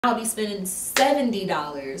I'll be spending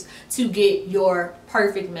 $70 to get your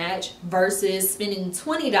perfect match versus spending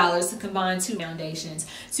 $20 to combine two foundations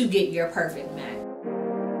to get your perfect match.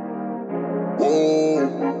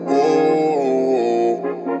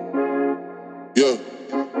 Yeah,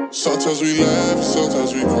 sometimes we laugh,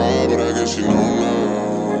 sometimes we cry, but I guess you know now.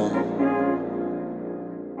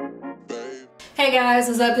 Hey guys,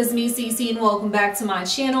 what's up? It's me, Cece, and welcome back to my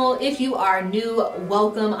channel. If you are new,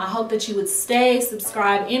 welcome. I hope that you would stay,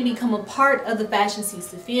 subscribe, and become a part of the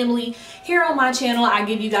Fashionceesta family. Here on my channel, I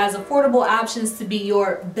give you guys affordable options to be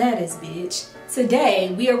your baddest bitch.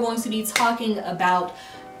 Today, we are going to be talking about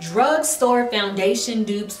drugstore foundation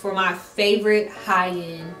dupes for my favorite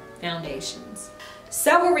high-end foundations.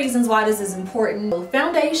 Several reasons why this is important.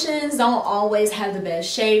 Foundations don't always have the best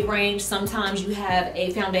shade range. Sometimes you have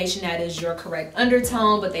a foundation that is your correct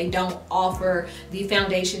undertone, but they don't offer the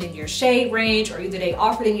foundation in your shade range, or either they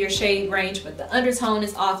offer it in your shade range, but the undertone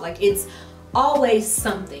is off. Like, it's always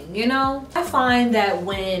something, you know? I find that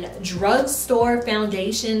when drugstore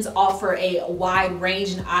foundations offer a wide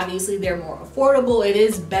range, and obviously they're more affordable, it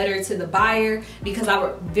is better to the buyer, because I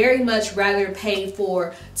would very much rather pay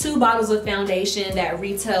for 2 bottles of foundation that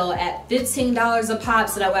retail at $15 a pop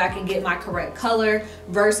so that way I can get my correct color,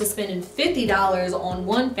 versus spending $50 on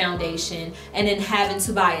one foundation and then having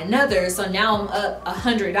to buy another. So now I'm up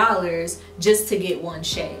 $100 just to get one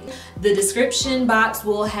shade. The description box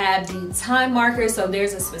will have the time marker, so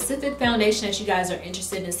there's a specific foundation that you guys are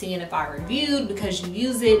interested in seeing if I reviewed because you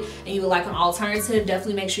use it and you would like an alternative.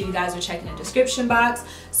 Definitely make sure you guys are checking the description box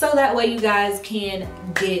so that way you guys can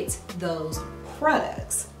get those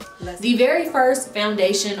products. The very first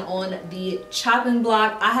foundation on the chopping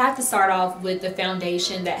block, I have to start off with the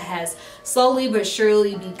foundation that has slowly but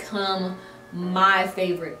surely become my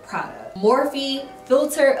favorite product. Morphe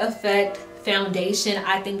Filter Effect foundation.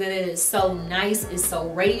 I think that it is so nice, it's so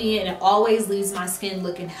radiant, and it always leaves my skin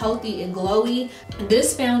looking healthy and glowy.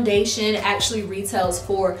 This foundation actually retails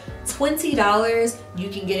for $20. You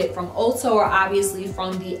can get it from Ulta or obviously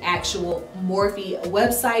from the actual Morphe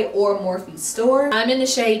website or Morphe store. I'm in the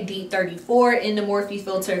shade Deep 34 in the Morphe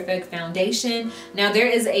Filter Effect foundation. Now there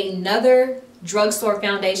is another drugstore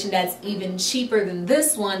foundation that's even cheaper than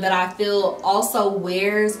this one that I feel also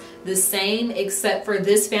wears the same, except for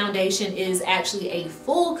this foundation is actually a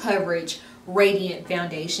full coverage radiant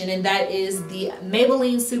foundation, and that is the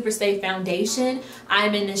Maybelline Superstay foundation.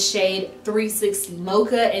 I'm in the shade 360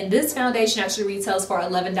 Mocha, and this foundation actually retails for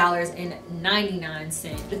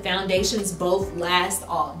 $11.99. The foundations both last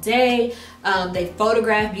all day. They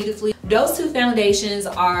photograph beautifully. Those two foundations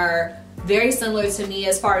are very similar to me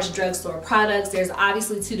as far as drugstore products. There's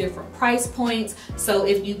obviously 2 different price points, so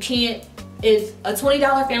if a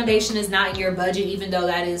 $20 foundation is not in your budget, even though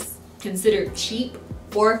that is considered cheap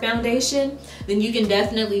for a foundation, then you can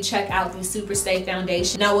definitely check out the Superstay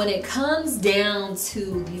foundation. Now when it comes down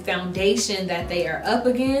to the foundation that they are up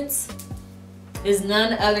against, is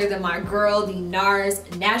none other than my girl, the NARS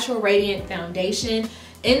Natural Radiant Foundation.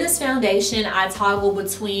 In this foundation, I toggle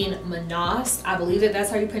between Monos, I believe that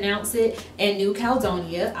that's how you pronounce it, and New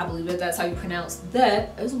Caledonia, I believe that that's how you pronounce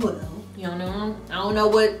that as well. You know, I don't know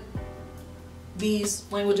what these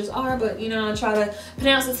languages are, but you know, I try to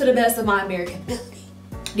pronounce it to the best of my American ability.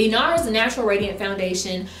 The NARS Natural Radiant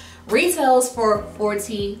Foundation retails for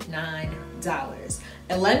 $49.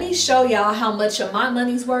 And let me show y'all how much of my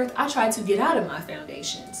money's worth I try to get out of my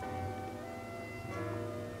foundations.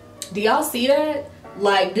 Do y'all see that?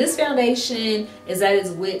 Like, this foundation is at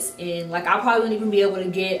its wit's end. Like, I probably wouldn't even be able to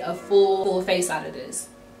get a full face out of this.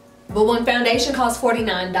 But when foundation costs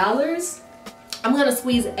 $49, I'm gonna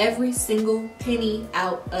squeeze every single penny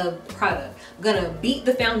out of the product. I'm gonna beat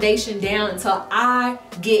the foundation down until I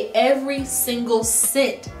get every single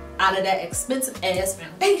cent out of that expensive ass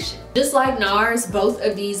foundation. Just like NARS, both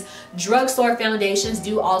of these drugstore foundations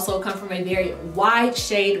do also come from a very wide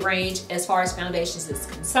shade range as far as foundations is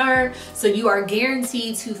concerned. So you are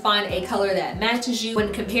guaranteed to find a color that matches you.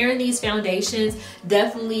 When comparing these foundations,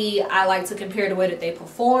 definitely I like to compare the way that they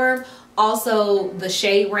perform. Also the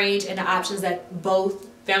shade range and the options that both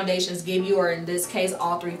foundations give you, or in this case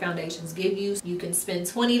all 3 foundations give you. You can spend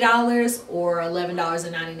 $20 or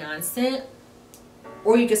 $11.99.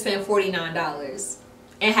 or you can spend $49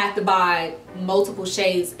 and have to buy multiple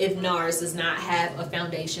shades if NARS does not have a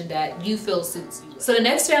foundation that you feel suits you. So the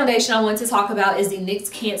next foundation I want to talk about is the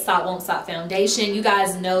NYX Can't Stop Won't Stop foundation. You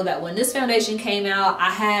guys know that when this foundation came out, I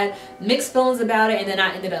had mixed feelings about it, and then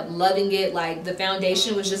I ended up loving it. Like, the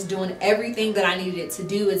foundation was just doing everything that I needed it to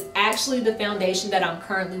do. It's actually the foundation that I'm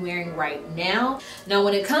currently wearing right now. Now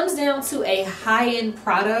when it comes down to a high-end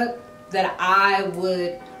product that I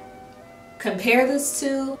would compare this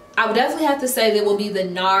to, I would definitely have to say that will be the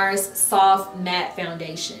NARS Soft Matte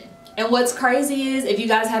Foundation. And what's crazy is, if you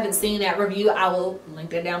guys haven't seen that review, I will link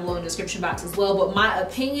that down below in the description box as well. But my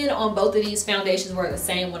opinion on both of these foundations were the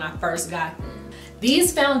same when I first got them.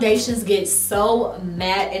 These foundations get so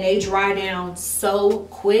matte and they dry down so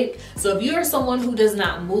quick. So if you're someone who does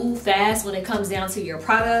not move fast when it comes down to your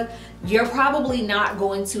product, you're probably not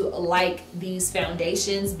going to like these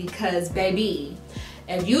foundations, because baby,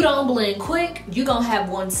 if you don't blend quick, you're gonna have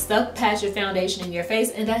one stuck patch of foundation in your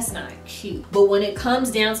face, and that's not cute. But when it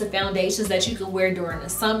comes down to foundations that you can wear during the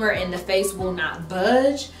summer and the face will not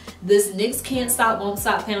budge, this NYX Can't Stop Won't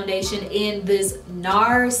Stop foundation and this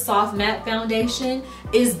NARS Soft Matte foundation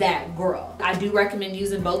is that girl. I do recommend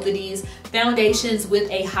using both of these foundations with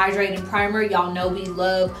a hydrating primer. Y'all know we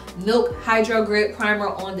love Milk Hydro Grip Primer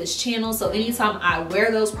on this channel, so anytime I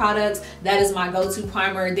wear those products, that is my go-to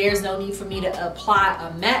primer. There's no need for me to apply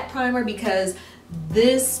a matte primer, because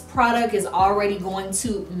this product is already going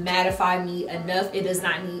to mattify me enough. It does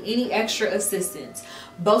not need any extra assistance.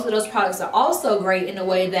 Both of those products are also great in a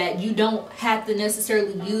way that you don't have to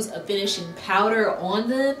necessarily use a finishing powder on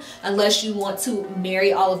them unless you want to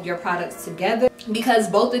marry all of your products together, because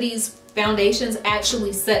both of these foundations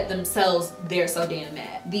actually set themselves, they're so damn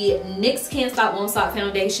matte. The NYX Can't Stop Won't Stop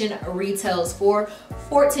foundation retails for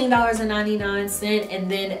 $14.99,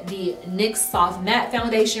 and then the NYX Soft Matte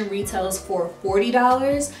foundation retails for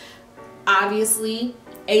 $40. Obviously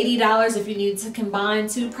 $80 if you need to combine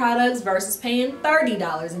two products versus paying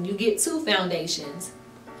 $30 and you get two foundations.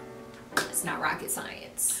 It's not rocket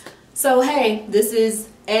science. So hey, this is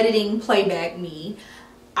editing playback me.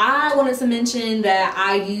 I wanted to mention that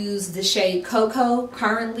I use the shade Cocoa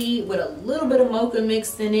currently with a little bit of mocha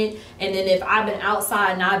mixed in it, and then if I've been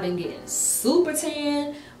outside and I've been getting super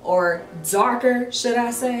tan or darker, should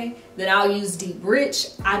I say, then I'll use Deep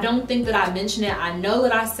Rich. I don't think that I mentioned it. I know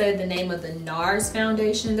that I said the name of the NARS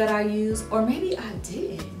foundation that I use, or maybe I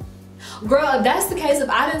did. Girl, if that's the case, if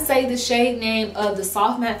I didn't say the shade name of the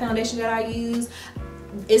soft matte foundation that I use,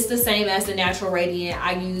 it's the same as the Natural Radiant.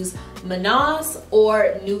 I use Manas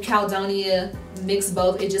or New Caledonia, mix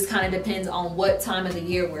both. It just kind of depends on what time of the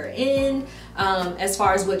year we're in, as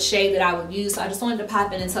far as what shade that I would use. So I just wanted to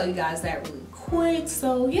pop in and tell you guys that really quick.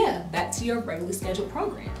 So yeah, back to your regularly scheduled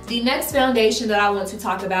program. The next foundation that I want to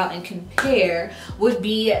talk about and compare would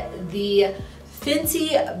be the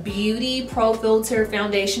Fenty Beauty Pro Filter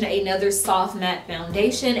foundation, another soft matte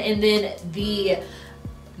foundation, and then the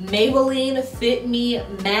Maybelline Fit Me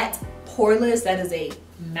Matte Poreless, that is a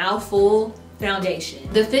mouthful, foundation.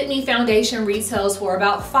 The Fit Me foundation retails for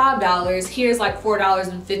about $5. Here's like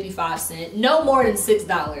 $4.55, no more than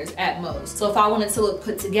 $6 at most. So if I wanted to look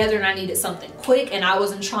put together and I needed something quick and I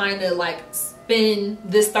wasn't trying to like spend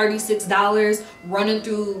this $36 running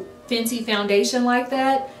through Fenty foundation like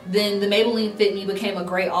that, then the Maybelline Fit Me became a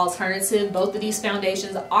great alternative. Both of these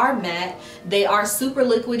foundations are matte. They are super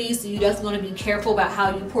liquidy, so you definitely want to be careful about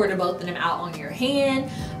how you pour both of them out on your hand.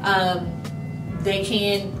 They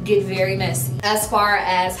can get very messy. As far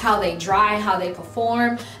as how they dry, how they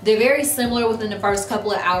perform, they're very similar within the first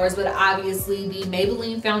couple of hours, but obviously the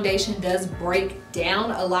Maybelline foundation does break down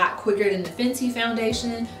a lot quicker than the Fenty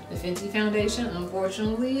foundation. The Fenty foundation,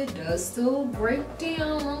 unfortunately, it does still break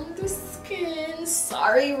down on the skin.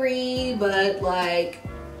 Sorry, Reed, but like,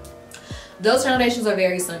 those foundations are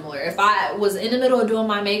very similar. If I was in the middle of doing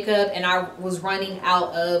my makeup and I was running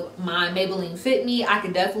out of my Maybelline Fit Me, I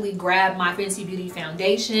could definitely grab my Fenty Beauty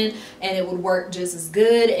foundation and it would work just as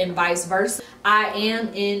good, and vice versa. I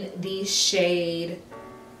am in the shade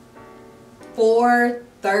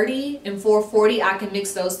 430 and 440. I can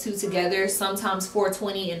mix those two together, sometimes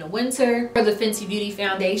 420 in the winter for the Fenty Beauty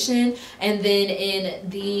foundation. And then in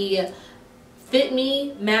the Fit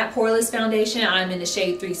Me Matte Poreless foundation, I'm in the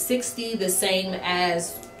shade 360, the same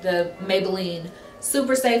as the Maybelline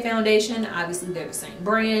Superstay foundation. Obviously they're the same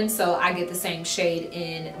brand, so I get the same shade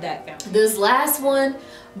in that foundation. This last one,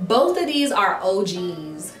 both of these are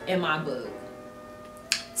OGs in my book.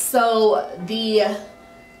 So the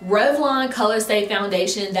Revlon COLORSTAY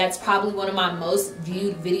foundation, that's probably one of my most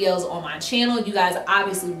viewed videos on my channel. You guys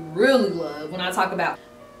obviously really love when I talk about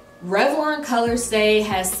Revlon COLORSTAY.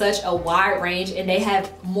 Has such a wide range, and they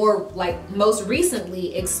have more, like most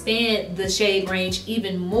recently, expand the shade range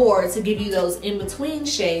even more to give you those in-between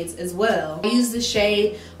shades as well. I use the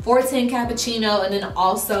shade 410 Cappuccino, and then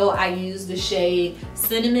also I use the shade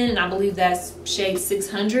Cinnamon, and I believe that's shade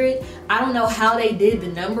 600. I don't know how they did the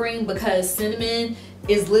numbering, because Cinnamon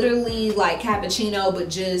is literally like Cappuccino but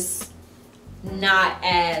just not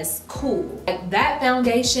as cool. Like that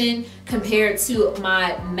foundation compared to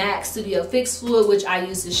my MAC Studio Fix Fluid, which I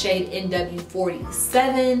use the shade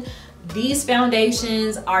NW47, these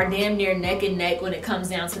foundations are damn near neck and neck when it comes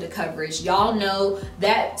down to the coverage. Y'all know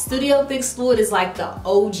that Studio Fix Fluid is like the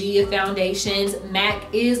OG of foundations. MAC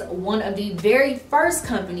is one of the very first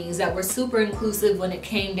companies that were super inclusive when it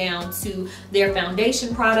came down to their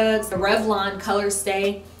foundation products. The Revlon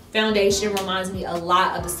COLORSTAY foundation reminds me a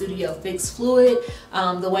lot of the Studio Fix Fluid.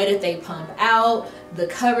 The way that they pump out, the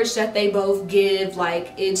coverage that they both give,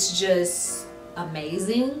 like it's just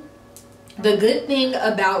amazing. The good thing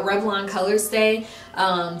about Revlon COLORSTAY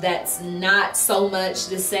that's not so much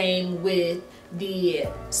the same with the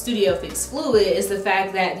Studio Fix Fluid is the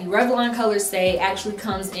fact that the Revlon COLORSTAY actually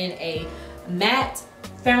comes in a matte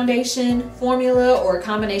foundation formula, or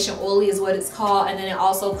combination oily is what it's called, and then it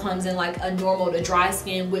also comes in like a normal to dry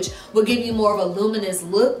skin, which will give you more of a luminous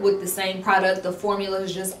look with the same product. The formula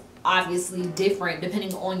is just obviously different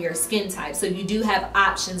depending on your skin type, so you do have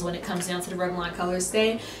options when it comes down to the Revlon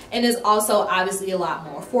COLORSTAY, and it's also obviously a lot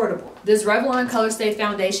more affordable. This Revlon COLORSTAY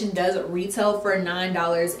foundation does retail for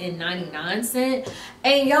 $9.99,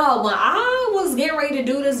 and y'all, when I was getting ready to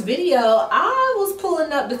do this video, I was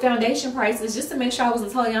pulling up the foundation prices just to make sure I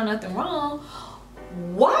wasn't telling y'all nothing wrong.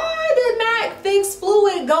 Why did MAC Fix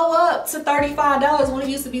Fluid go up to $35 when it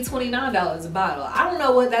used to be $29 a bottle? I don't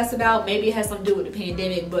know what that's about. Maybe it has something to do with the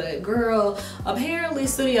pandemic, but girl, apparently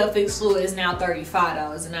Studio Fix Fluid is now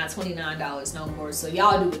 $35 and not $29 no more. So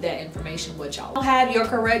y'all do with that information what y'all don't have your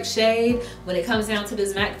correct shade. When it comes down to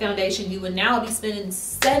this MAC foundation, you would now be spending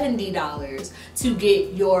 $70 to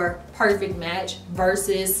get your perfect match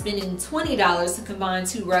versus spending $20 to combine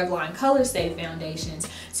two Revlon COLORSTAY foundations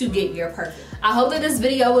to get your perfect. I hope that this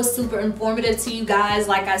video was super informative to you guys.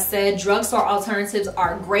 Like I said, drugstore alternatives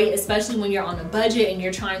are great, especially when you're on a budget and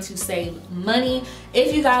you're trying to save money.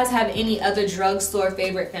 If you guys have any other drugstore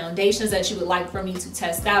favorite foundations that you would like for me to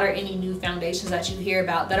test out, or any new foundations that you hear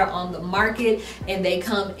about that are on the market and they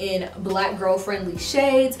come in black girl friendly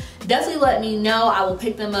shades, definitely let me know. I will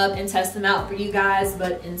pick them up and test them out for you guys.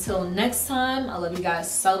 But until next time, I love you guys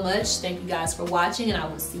so much. Thank you guys for watching, and I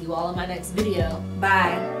will see you all in my next video.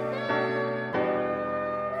 Bye.